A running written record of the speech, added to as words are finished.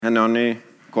Henne har ni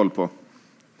koll på.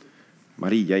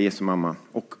 Maria, Jesu mamma.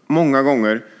 Och många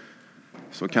gånger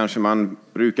så kanske man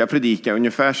brukar predika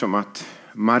ungefär som att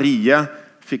Maria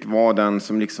fick vara den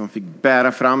som liksom fick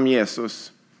bära fram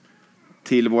Jesus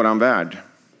till våran värld.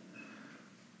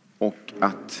 Och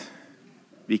att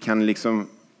vi kan liksom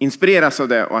inspireras av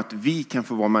det och att vi kan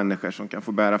få vara människor som kan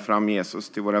få bära fram Jesus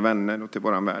till våra vänner och till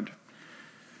våran värld.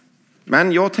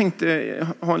 Men jag tänkte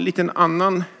ha en liten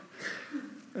annan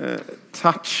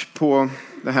touch på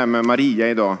det här med Maria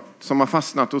idag som har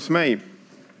fastnat hos mig.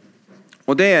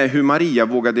 Och det är hur Maria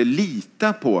vågade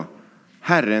lita på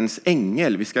Herrens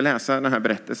ängel. Vi ska läsa den här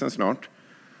berättelsen snart.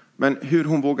 Men hur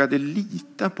hon vågade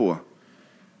lita på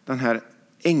den här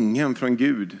ängeln från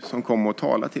Gud som kom och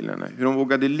talade till henne. Hur hon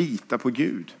vågade lita på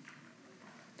Gud.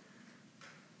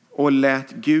 Och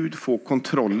lät Gud få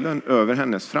kontrollen över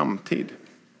hennes framtid.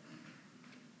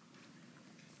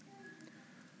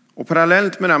 Och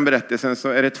parallellt med den berättelsen så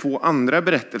är det 2 andra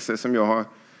berättelser som jag har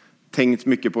tänkt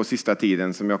mycket på sista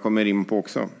tiden som jag kommer in på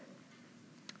också.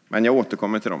 Men jag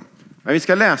återkommer till dem. Men vi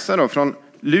ska läsa då från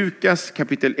Lukas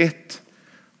kapitel 1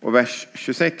 och vers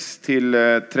 26 till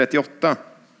 38.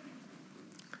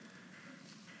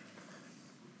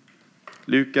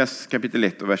 Lukas kapitel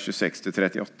 1 och vers 26 till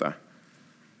 38.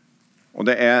 Och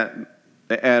det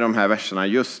är de här verserna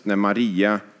just när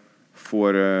Maria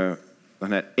får,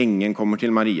 den här ängeln kommer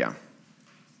till Maria.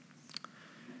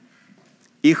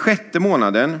 I 6:e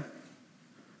månaden,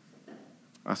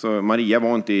 alltså Maria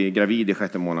var inte gravid i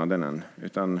 6:e månaden än,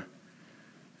 utan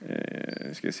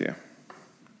ska vi se,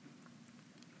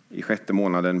 i 6:e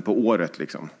månaden på året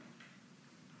liksom.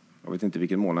 Jag vet inte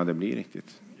vilken månad det blir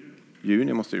riktigt.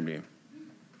 Juni måste det bli.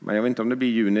 Men jag vet inte om det blir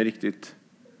juni riktigt.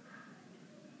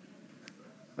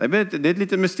 Det är ett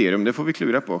litet mysterium, det får vi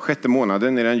klura på. 6:e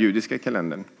månaden i den judiska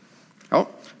kalendern. Ja,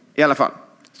 i alla fall.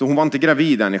 Så hon var inte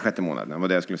gravid än i 6:e månaden, var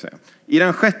det jag skulle säga. I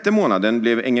den 6:e månaden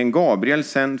blev ängeln Gabriel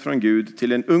sänd från Gud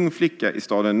till en ung flicka i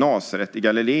staden Nasaret i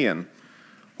Galileen.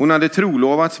 Hon hade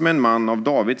trolovats med en man av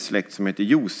Davids släkt som hette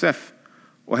Josef,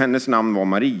 och hennes namn var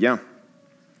Maria.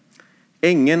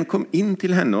 Ängeln kom in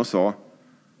till henne och sa: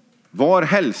 "Var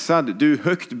hälsad, du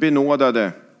högt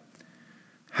benådade.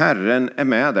 Herren är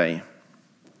med dig."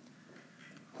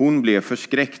 Hon blev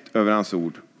förskräckt över hans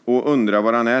ord och undrade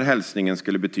vad den här hälsningen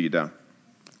skulle betyda.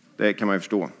 Det kan man ju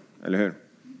förstå, eller hur?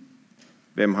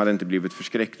 Vem hade inte blivit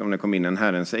förskräckt om det kom in en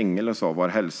Herrens ängel och sa: "Var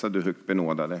hälsad, du högt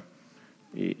benådade",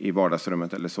 i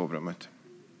vardagsrummet eller sovrummet.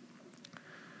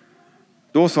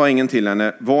 Då sa ängeln till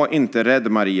henne: "Var inte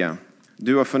rädd, Maria.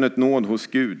 Du har funnit nåd hos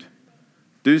Gud.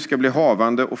 Du ska bli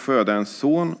havande och föda en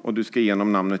son, och du ska ge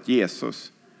honom namnet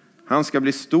Jesus. Han ska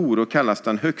bli stor och kallas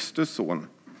den högstes son.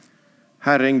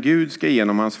 Herren Gud ska ge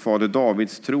honom hans fader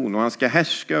Davids tron, och han ska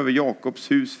härska över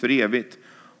Jakobs hus för evigt,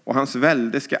 och hans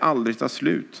välde ska aldrig ta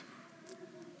slut."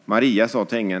 Maria sa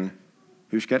till ängeln: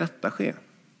 "Hur ska detta ske?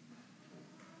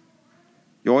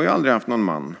 Jag har ju aldrig haft någon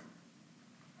man."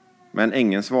 Men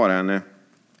ängeln svarade henne: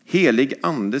 "Helig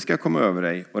ande ska komma över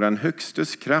dig, och den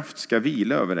högstes kraft ska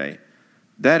vila över dig.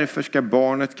 Därför ska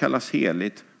barnet kallas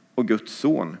heligt och Guds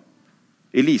son.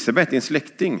 Elisabet, din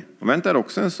släkting, väntar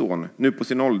också en son nu på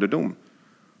sin ålderdom.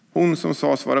 Hon som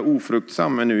sades vara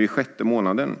ofruktsam är nu i 6:e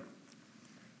månaden.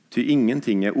 Ty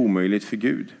ingenting är omöjligt för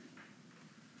Gud."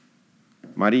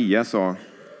 Maria sa: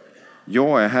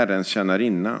 "Jag är Herrens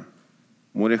tjänarinna.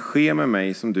 Må det ske med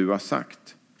mig som du har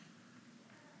sagt."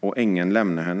 Och ängeln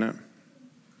lämnade henne.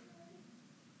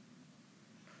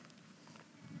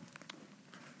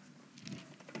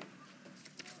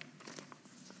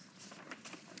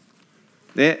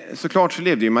 Såklart så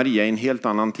levde ju Maria i en helt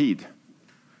annan tid.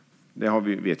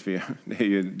 Vet vi. Det är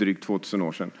ju drygt 2000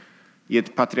 år sedan. I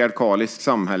ett patriarkaliskt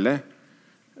samhälle.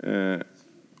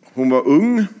 Hon var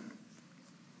ung.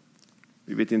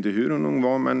 Vi vet inte hur ung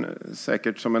var, men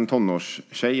säkert som en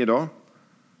tonårstjej idag.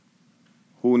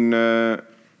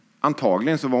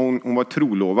 Antagligen så var hon var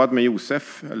trolovad med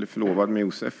Josef, eller förlovad med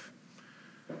Josef.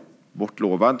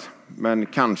 Bortlovad, men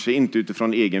kanske inte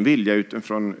utifrån egen vilja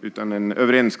utan en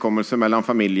överenskommelse mellan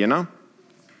familjerna.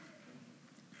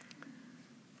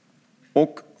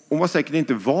 Och hon var säkert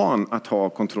inte van att ha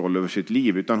kontroll över sitt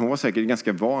liv, utan hon var säkert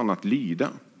ganska van att lyda.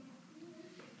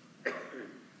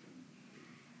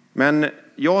 Men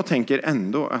jag tänker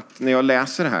ändå att när jag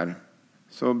läser det här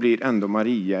så blir ändå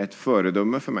Maria ett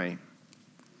föredöme för mig.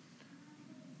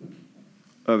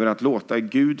 Över att låta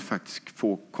Gud faktiskt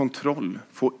få kontroll,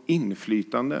 få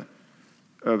inflytande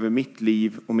över mitt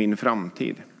liv och min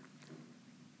framtid.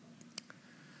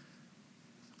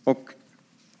 Och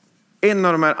en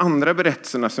av de här andra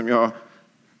berättelserna som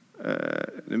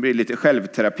nu blir lite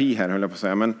självterapi här, höll jag på att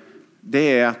säga, men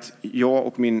det är att jag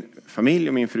och min familj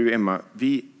och min fru Emma,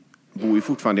 vi bor ju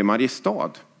fortfarande i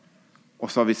Mariestad.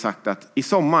 Och så har vi sagt att i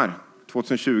sommar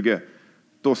 2020,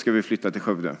 då ska vi flytta till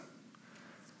Skövde.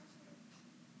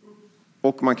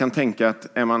 Och man kan tänka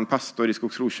att är man pastor i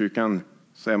Skogsrokyrkan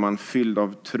så är man fylld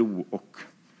av tro och...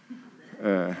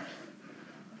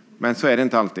 men så är det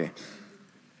inte alltid.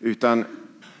 Utan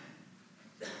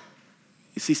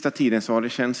i sista tiden så har det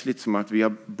känts lite som att vi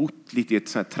har bott lite i ett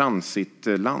så här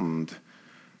transitland.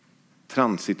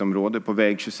 Transitområde på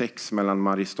väg 26 mellan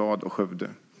Mariestad och Skövde.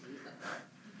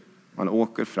 Man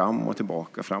åker fram och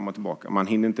tillbaka, fram och tillbaka. Man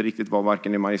hinner inte riktigt vara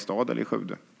varken i Mariestad eller i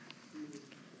Skövde.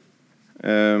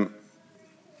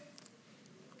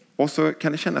 Och så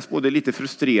kan det kännas både lite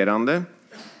frustrerande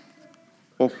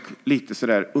och lite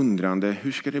sådär undrande.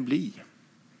 Hur ska det bli?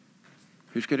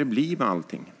 Hur ska det bli med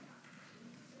allting?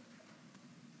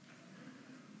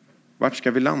 Vart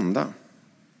ska vi landa?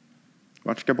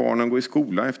 Vart ska barnen gå i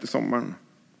skola efter sommaren?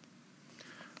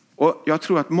 Och jag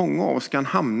tror att många av oss kan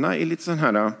hamna i lite sån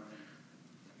här,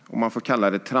 om man får kalla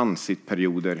det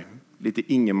transitperioder,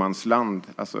 lite ingenmansland,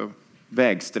 alltså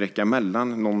vägsträcka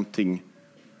mellan någonting.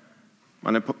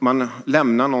 Man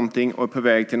lämnar någonting och är på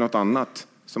väg till något annat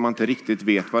som man inte riktigt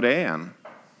vet vad det är än.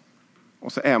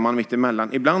 Och så är man mitt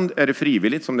emellan. Ibland är det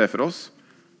frivilligt som det är för oss,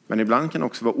 men ibland kan det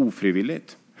också vara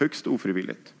ofrivilligt, högst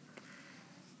ofrivilligt.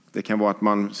 Det kan vara att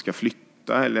man ska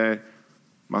flytta eller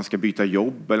man ska byta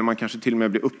jobb eller man kanske till och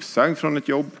med blir uppsagd från ett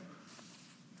jobb.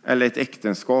 Eller ett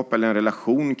äktenskap eller en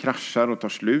relation kraschar och tar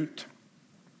slut.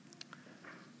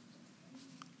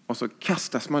 Och så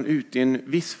kastas man ut i en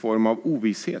viss form av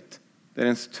ovisshet där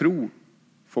ens tro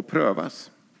får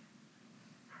prövas.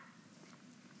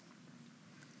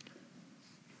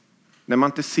 När man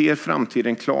inte ser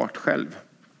framtiden klart själv,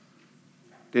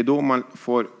 det är då man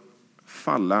får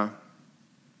falla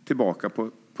tillbaka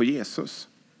på Jesus,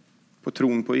 på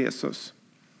tron på Jesus.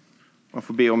 Man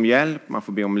får be om hjälp, man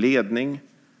får be om ledning,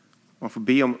 man får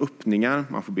be om öppningar,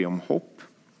 man får be om hopp,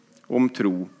 om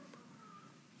tro.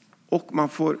 Och man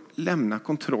får lämna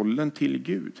kontrollen till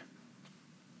Gud.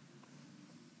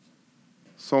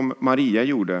 Som Maria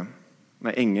gjorde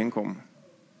när ängeln kom.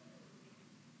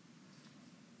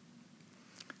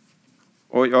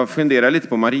 Och jag funderar lite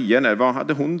på Maria där. Vad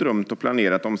hade hon drömt och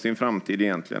planerat om sin framtid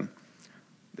egentligen?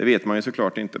 Det vet man ju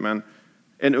såklart inte, men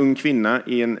en ung kvinna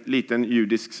i en liten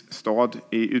judisk stad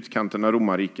i utkanten av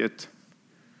romarriket.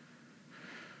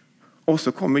 Och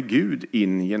så kommer Gud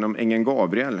in genom ängeln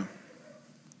Gabriel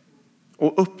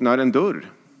och öppnar en dörr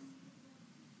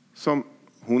som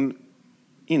hon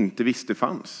inte visste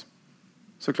fanns.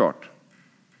 Såklart.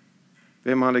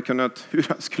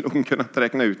 Hur skulle hon kunnat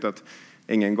räkna ut att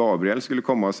ängeln Gabriel skulle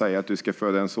komma och säga att du ska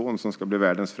föda en son som ska bli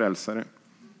världens frälsare?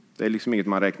 Det är liksom inget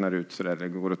man räknar ut så där det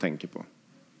går att tänka på.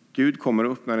 Gud kommer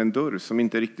och öppnar en dörr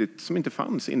som inte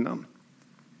fanns innan.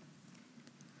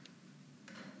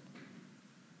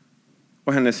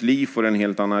 Och hennes liv får en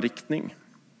helt annan riktning.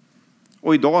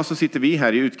 Och idag så sitter vi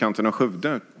här i utkanten av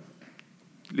Skövde,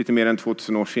 lite mer än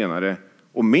 2000 år senare,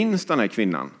 och minns den här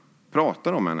kvinnan,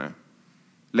 pratar om henne,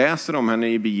 läser om henne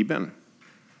i Bibeln.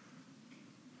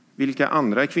 Vilka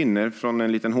andra kvinnor från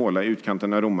en liten håla i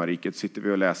utkanten av romarriket sitter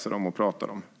vi och läser om och pratar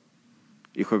om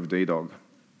i Skövde idag?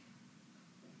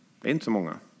 Det är inte så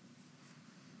många.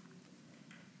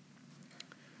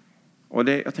 Och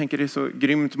jag tänker det är så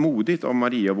grymt modigt av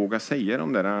Maria att våga säga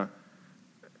de där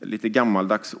lite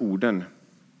gammaldags orden.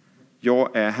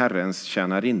 Jag är Herrens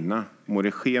tjänarinna, må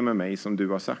det ske med mig som du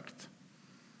har sagt.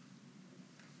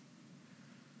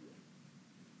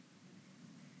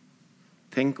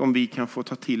 Tänk om vi kan få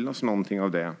ta till oss någonting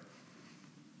av det.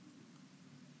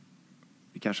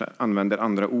 Vi kanske använder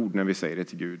andra ord när vi säger det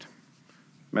till Gud.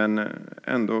 Men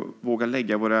ändå våga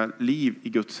lägga våra liv i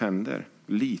Guds händer.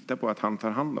 Lita på att han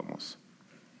tar hand om oss.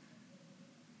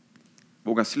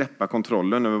 Våga släppa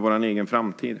kontrollen över vår egen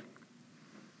framtid.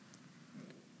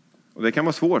 Och det kan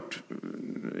vara svårt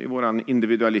i vår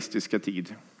individualistiska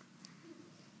tid.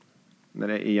 När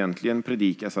det egentligen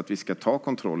predikas att vi ska ta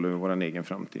kontroll över vår egen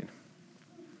framtid.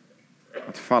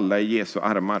 Att falla i Jesu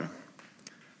armar.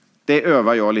 Det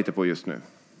övar jag lite på just nu.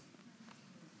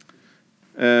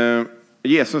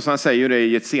 Jesus han säger det i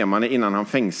Getsemane innan han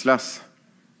fängslas.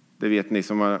 Det vet ni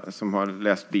som har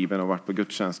läst Bibeln och varit på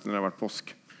gudstjänsten när det har varit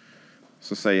påsk.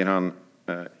 Så säger han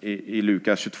i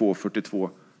Lukas 22:42.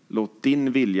 Låt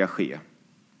din vilja ske,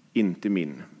 inte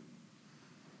min.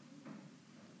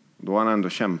 Då har han ändå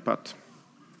kämpat.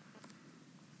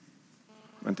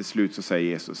 Men till slut så säger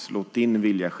Jesus, låt din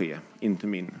vilja ske, inte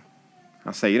min.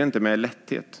 Han säger det inte med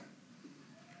lätthet.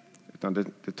 Utan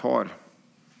det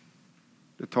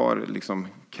tar liksom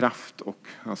kraft och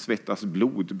han svettas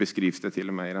blod, beskrivs det till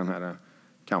och med i den här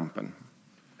kampen.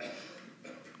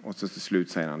 Och så till slut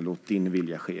säger han, låt din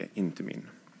vilja ske, inte min.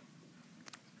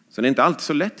 Så det är inte alltid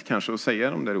så lätt kanske att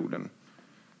säga de där orden.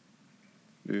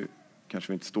 Nu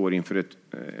kanske vi inte står inför ett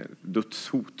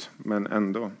dödshot, men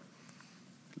ändå.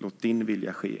 Låt din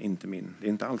vilja ske, inte min. Det är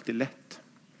inte alltid lätt.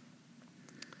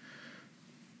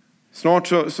 Snart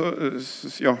så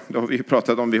det har vi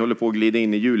pratat om, vi håller på att glida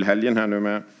in i julhelgen här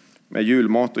nu med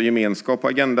julmat och gemenskap på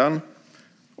agendan.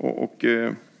 Och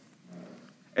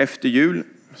efter jul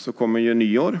så kommer ju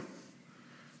nyår.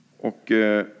 Och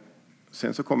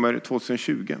sen så kommer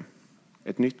 2020,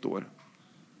 ett nytt år.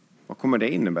 Vad kommer det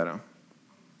innebära?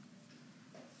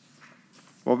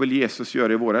 Vad vill Jesus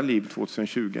göra i våra liv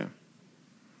 2020?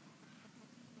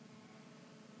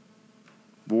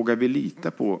 Vågar vi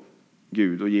lita på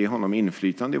Gud och ge honom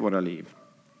inflytande i våra liv?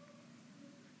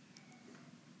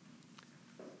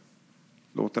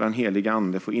 Låter den heliga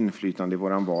ande få inflytande i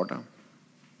våran vardag?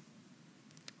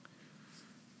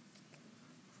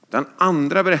 Den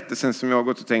andra berättelsen som jag har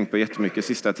gått och tänkt på jättemycket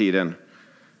sista tiden,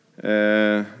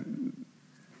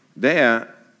 det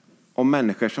är om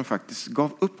människor som faktiskt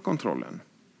gav upp kontrollen.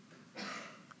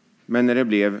 Men när det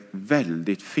blev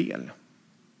väldigt fel.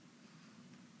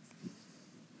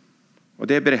 Och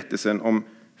det är berättelsen om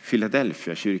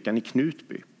Philadelphia-kyrkan i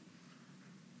Knutby.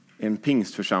 En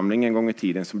pingstförsamling en gång i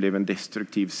tiden som blev en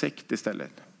destruktiv sekt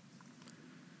istället.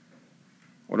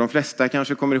 Och de flesta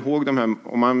kanske kommer ihåg de här,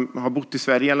 om man har bott i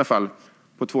Sverige i alla fall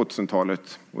på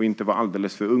 2000-talet och inte var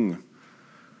alldeles för ung,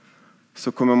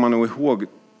 så kommer man nog ihåg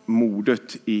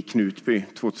mordet i Knutby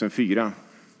 2004.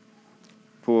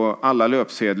 På alla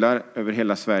löpsedlar över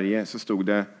hela Sverige så stod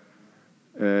det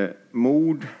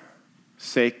mord,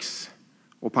 sex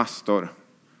och pastor.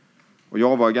 Och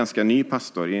jag var ganska ny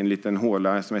pastor i en liten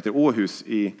håla som heter Åhus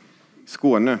i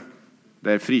Skåne,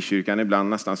 där frikyrkan ibland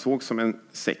nästan såg som en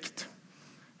sekt.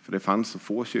 För det fanns så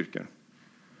få kyrkor.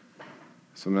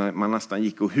 Så man nästan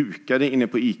gick och hukade inne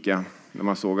på ICA när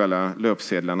man såg alla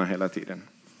löpsedlarna hela tiden.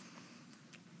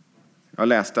 Jag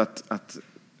läste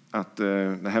att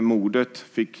det här mordet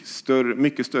fick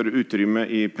mycket större utrymme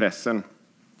i pressen,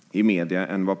 i media,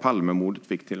 än vad Palmemordet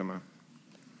fick till och med.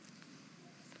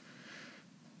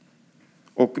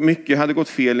 Och mycket hade gått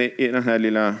fel i den här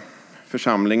lilla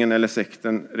församlingen eller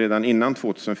sekten redan innan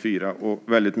 2004. Och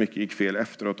väldigt mycket gick fel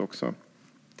efteråt också.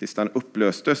 Tills den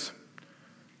upplöstes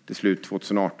till slut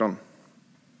 2018.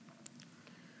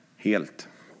 Helt.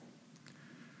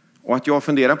 Och att jag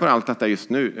funderar på allt detta just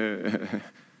nu,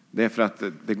 det är för att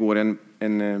det går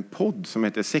en podd som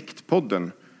heter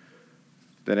Sektpodden.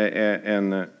 Där det är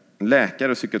en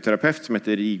läkare och psykoterapeut som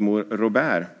heter Rigmor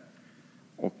Robert.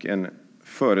 Och en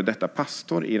före detta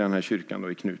pastor i den här kyrkan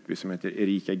då i Knutby som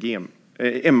heter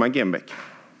Emma Genbeck.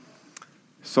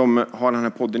 Som har den här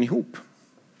podden ihop.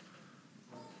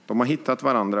 De har hittat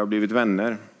varandra och blivit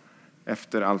vänner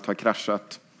efter allt har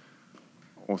kraschat.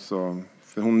 Och så,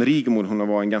 för Rigmor, hon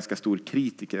var en ganska stor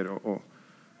kritiker och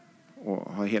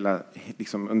har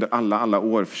liksom under alla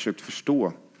år försökt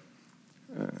förstå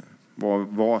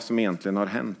vad som egentligen har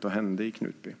hänt och hände i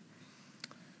Knutby.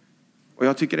 Och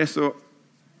jag tycker det är så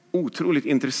otroligt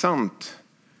intressant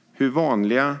hur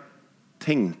vanliga,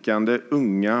 tänkande,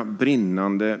 unga,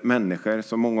 brinnande människor,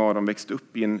 som många av dem växt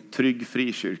upp i en trygg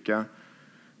frikyrka,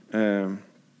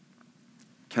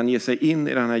 kan ge sig in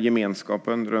i den här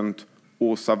gemenskapen runt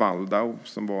Åsa Waldau,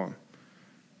 som var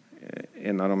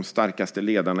en av de starkaste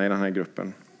ledarna i den här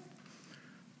gruppen.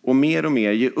 Och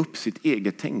mer ge upp sitt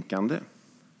eget tänkande.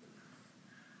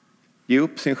 Ge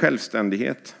upp sin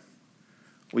självständighet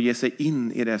och ge sig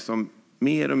in i det som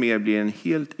mer och mer blir en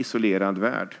helt isolerad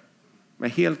värld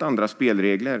med helt andra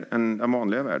spelregler än den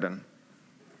vanliga världen.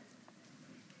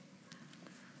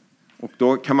 Och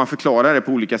då kan man förklara det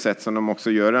på olika sätt, som de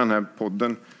också gör i den här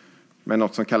podden, med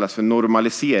något som kallas för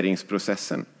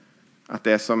normaliseringsprocessen. Att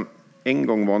det som en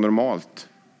gång var normalt,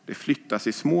 det flyttas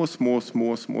i små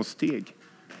steg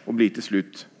och blir till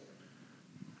slut,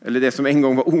 eller det som en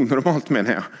gång var onormalt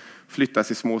menar jag,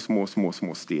 flyttas i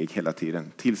små steg hela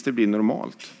tiden tills det blir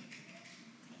normalt.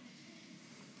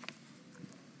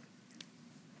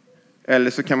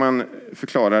 Eller så kan man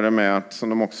förklara det med att, som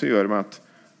de också gör, med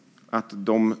att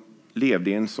de levde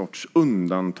i en sorts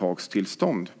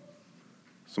undantagstillstånd.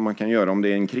 Som man kan göra om det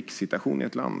är en krigssituation i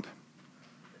ett land.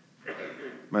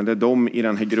 Men det är de i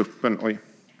den här gruppen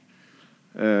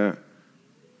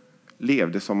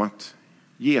levde som att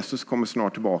Jesus kommer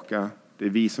snart tillbaka. Det är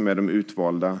vi som är de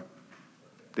utvalda.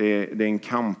 Det är en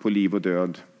kamp på liv och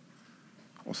död.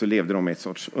 Och så levde de i ett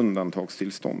sorts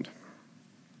undantagstillstånd.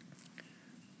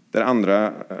 Där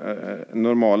andra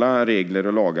normala regler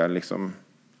och lagar liksom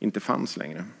inte fanns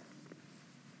längre.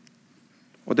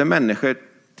 Och där människor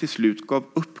till slut gav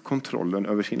upp kontrollen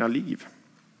över sina liv.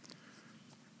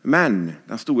 Men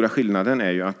den stora skillnaden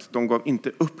är ju att de gav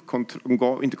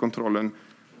inte kontrollen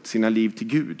sina liv till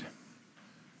Gud.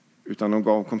 Utan de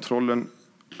gav kontrollen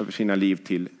över sina liv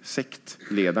till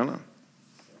sektledarna.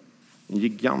 En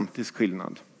gigantisk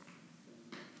skillnad.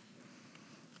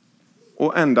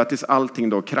 Och ända tills allting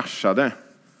då kraschade.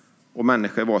 Och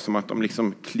människor var som att de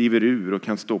liksom kliver ur och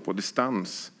kan stå på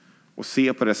distans. Och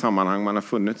se på det sammanhang man har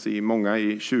funnits i, många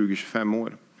i 20-25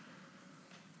 år.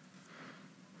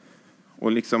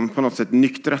 Och liksom på något sätt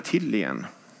nyktra till igen.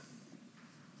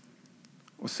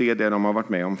 Och se det de har varit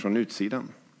med om från utsidan.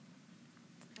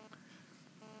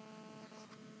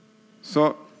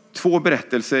 Så 2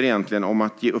 berättelser egentligen om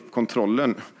att ge upp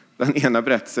kontrollen. Den ena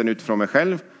berättelsen utifrån mig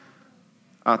själv.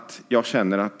 Att jag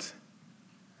känner att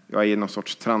jag är i någon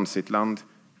sorts transitland.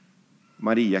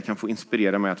 Maria kan få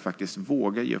inspirera mig att faktiskt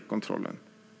våga ge upp kontrollen.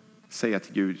 Säga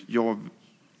till Gud,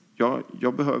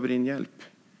 jag behöver din hjälp.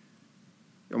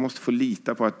 Jag måste få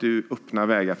lita på att du öppnar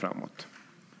vägar framåt.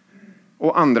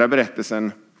 Och andra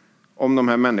berättelsen om de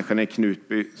här människorna i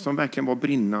Knutby som verkligen var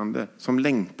brinnande, som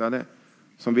längtade,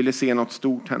 som ville se något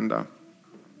stort hända.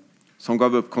 Som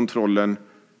gav upp kontrollen,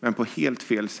 men på helt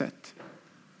fel sätt.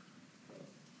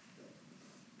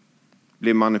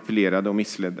 Blev manipulerade och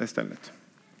missledda istället.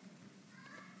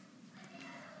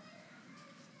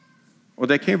 Och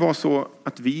det kan ju vara så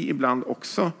att vi ibland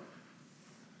också,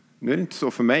 nu är det inte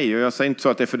så för mig och jag säger inte så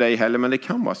att det är för dig heller, men det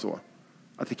kan vara så.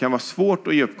 Att det kan vara svårt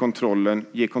att ge upp kontrollen,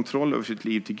 ge kontroll över sitt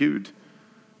liv till Gud.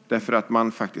 Därför att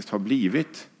man faktiskt har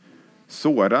blivit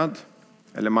sårad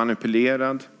eller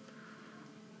manipulerad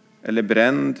eller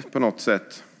bränd på något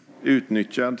sätt,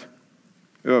 utnyttjad,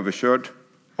 överkörd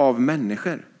av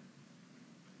människor.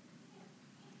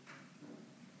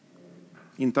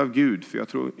 Inte av Gud, för jag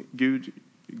tror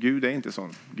Gud är inte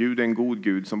sån. Gud är en god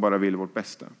Gud som bara vill vårt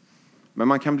bästa. Men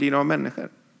man kan bli det av människor.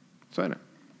 Så är det.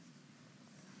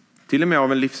 Till och med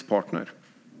av en livspartner.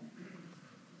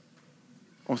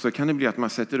 Och så kan det bli att man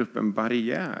sätter upp en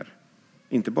barriär.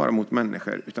 Inte bara mot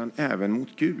människor utan även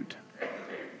mot Gud.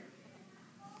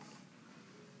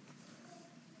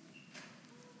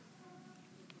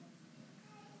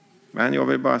 Men jag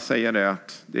vill bara säga det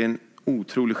att det är en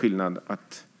otrolig skillnad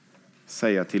att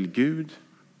säga till Gud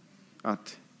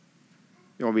att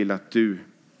jag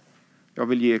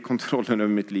vill ge kontrollen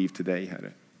över mitt liv till dig,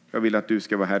 Herre. Jag vill att du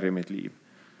ska vara Herre i mitt liv.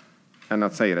 Än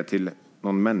att säga det till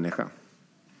någon människa.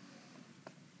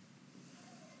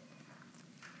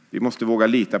 Vi måste våga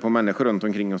lita på människor runt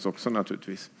omkring oss också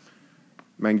naturligtvis.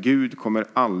 Men Gud kommer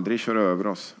aldrig köra över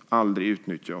oss, aldrig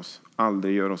utnyttja oss,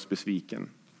 aldrig göra oss besviken.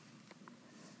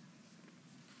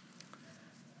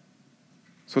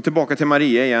 Så tillbaka till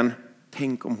Maria igen.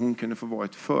 Tänk om hon kunde få vara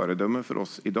ett föredöme för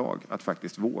oss idag att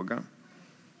faktiskt våga.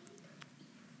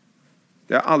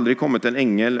 Det har aldrig kommit en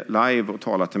ängel live och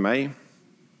talat till mig.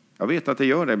 Jag vet att det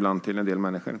gör det ibland till en del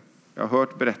människor. Jag har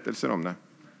hört berättelser om det.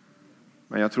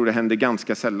 Men jag tror det händer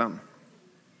ganska sällan.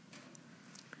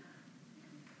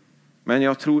 Men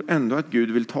jag tror ändå att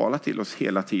Gud vill tala till oss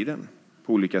hela tiden.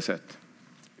 På olika sätt.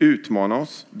 Utmana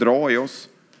oss, dra i oss.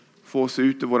 Få oss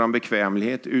ut ur vår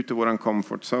bekvämlighet, ut ur vår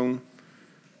comfort zone.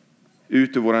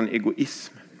 Ut ur vår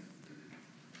egoism.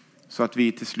 Så att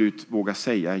vi till slut vågar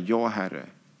säga, ja Herre,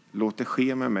 låt det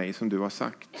ske med mig som du har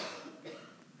sagt.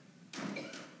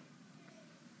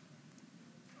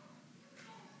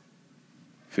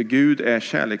 För Gud är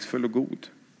kärleksfull och god.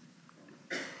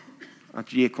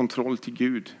 Att ge kontroll till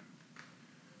Gud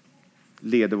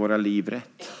leder våra liv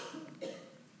rätt.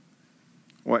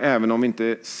 Och även om vi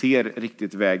inte ser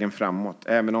riktigt vägen framåt,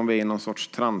 även om vi är i någon sorts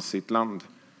transitland,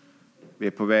 vi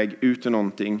är på väg ut ur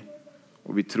någonting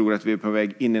och vi tror att vi är på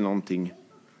väg in i någonting,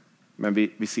 men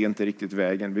vi ser inte riktigt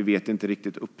vägen, vi vet inte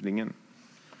riktigt öppningen.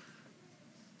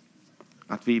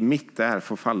 Att vi mitt där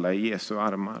får falla i Jesu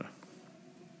armar.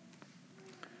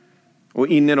 Och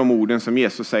in i de orden som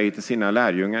Jesus säger till sina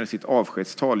lärjungar i sitt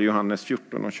avskedstal i Johannes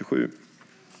 14 och 27.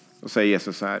 Då säger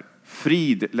Jesus så här: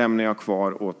 frid lämnar jag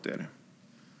kvar åt er.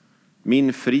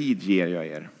 Min frid ger jag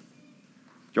er.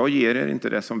 Jag ger er inte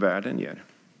det som världen ger.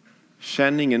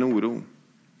 Känn ingen oro.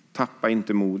 Tappa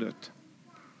inte modet.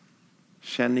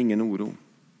 Känn ingen oro.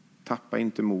 Tappa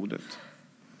inte modet.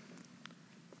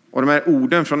 Och de här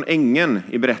orden från ängeln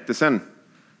i berättelsen,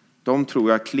 de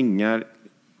tror jag klingar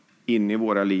in i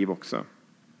våra liv också.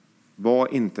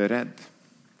 Var inte rädd.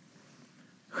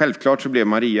 Självklart så blev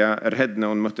Maria rädd när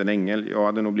hon mötte en ängel. Jag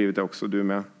hade nog blivit det också, du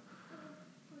med.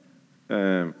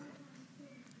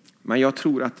 Men jag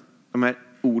tror att de här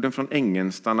orden från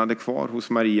ängeln stannade kvar hos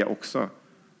Maria också.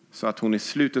 Så att hon i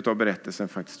slutet av berättelsen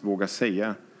faktiskt vågar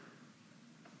säga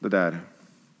det där: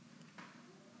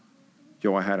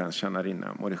 jag är Herrens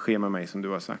tjänarinna, och det sker med mig som du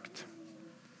har sagt.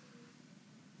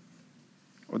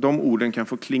 Och de orden kan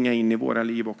få klinga in i våra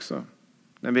liv också.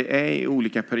 När vi är i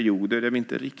olika perioder där vi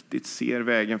inte riktigt ser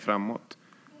vägen framåt.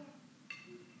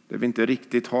 Där vi inte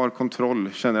riktigt har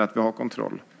kontroll, känner att vi har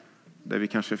kontroll. Där vi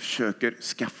kanske försöker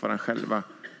skaffa den själva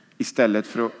istället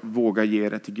för att våga ge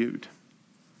det till Gud.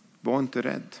 Var inte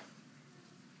rädd.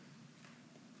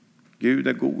 Gud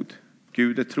är god.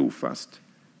 Gud är trofast.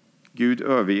 Gud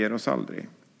överger oss aldrig.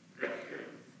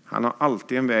 Han har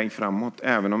alltid en väg framåt,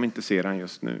 även om vi inte ser han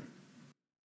just nu.